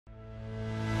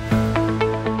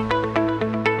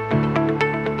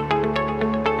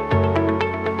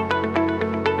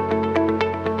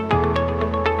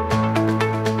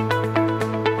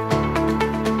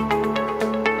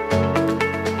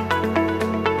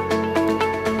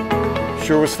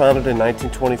Shure was founded in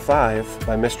 1925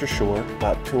 by Mr. Shure,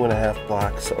 about 2.5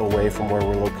 blocks away from where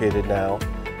we're located now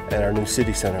at our new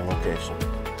city center location.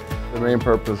 The main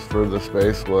purpose for the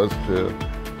space was to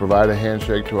provide a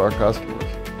handshake to our customers,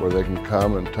 where they can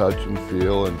come and touch and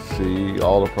feel and see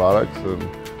all the products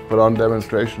and put on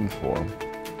demonstrations for them.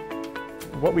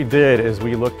 What we did is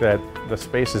we looked at the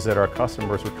spaces that our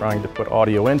customers were trying to put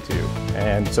audio into.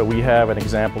 And so we have an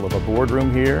example of a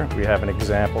boardroom here, we have an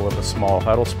example of a small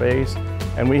huddle space,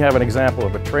 and we have an example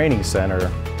of a training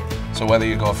center. So whether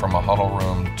you go from a huddle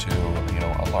room to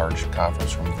a large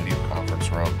conference room, video conference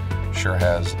room, Shure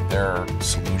has their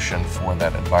solution for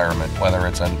that environment, whether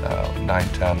it's a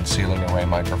 910 ceiling array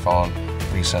microphone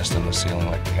recessed in the ceiling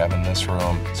like we have in this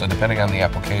room. So depending on the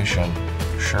application,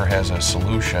 Shure has a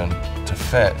solution to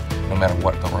fit no matter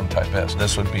what the room type is.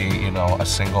 This would be, a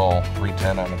single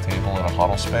 310 on a table in a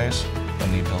huddle space,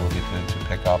 and the ability to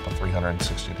pick up a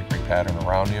 360-degree pattern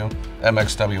around you.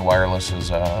 MXW Wireless is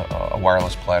a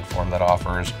wireless platform that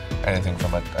offers anything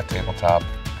from a tabletop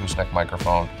gooseneck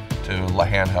microphone to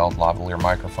handheld lavalier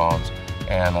microphones,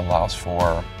 and allows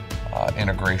for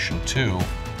integration to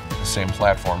the same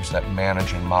platforms that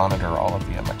manage and monitor all of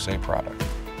the MXA product.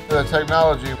 The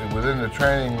technology within the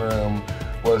training room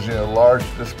was large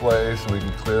displays so we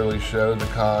can clearly show the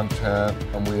content,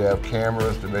 and we have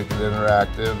cameras to make it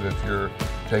interactive if you're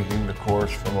taking the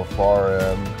course from a far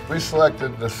end. We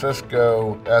selected the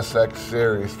Cisco SX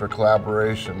series for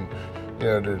collaboration,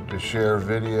 to share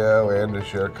video and to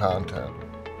share content.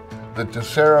 The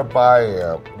Tessera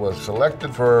Biamp was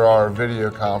selected for our video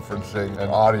conferencing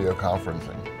and audio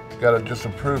conferencing. Got just a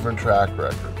proven track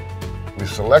record. We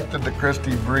selected the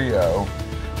Christie Brio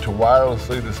to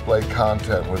wirelessly display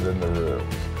content within the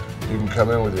rooms. You can come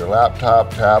in with your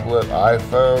laptop, tablet,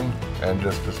 iPhone, and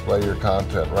just display your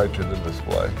content right to the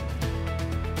display.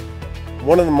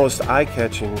 One of the most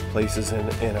eye-catching places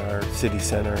in our city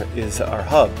center is our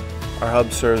hub. Our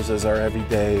hub serves as our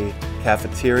everyday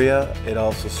cafeteria. It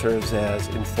also serves as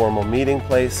informal meeting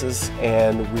places,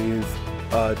 and we've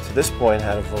to this point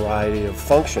had a variety of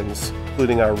functions,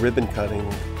 including our ribbon cutting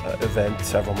event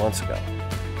several months ago.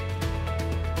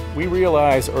 We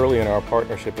realized early in our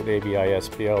partnership with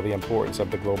AVI-SPL the importance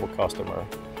of the global customer.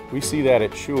 We see that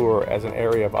at Shure as an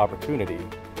area of opportunity.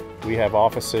 We have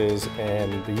offices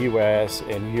in the US,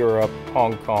 in Europe,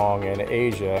 Hong Kong, and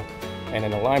Asia, and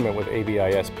in alignment with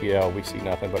AVI-SPL, we see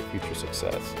nothing but future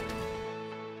success.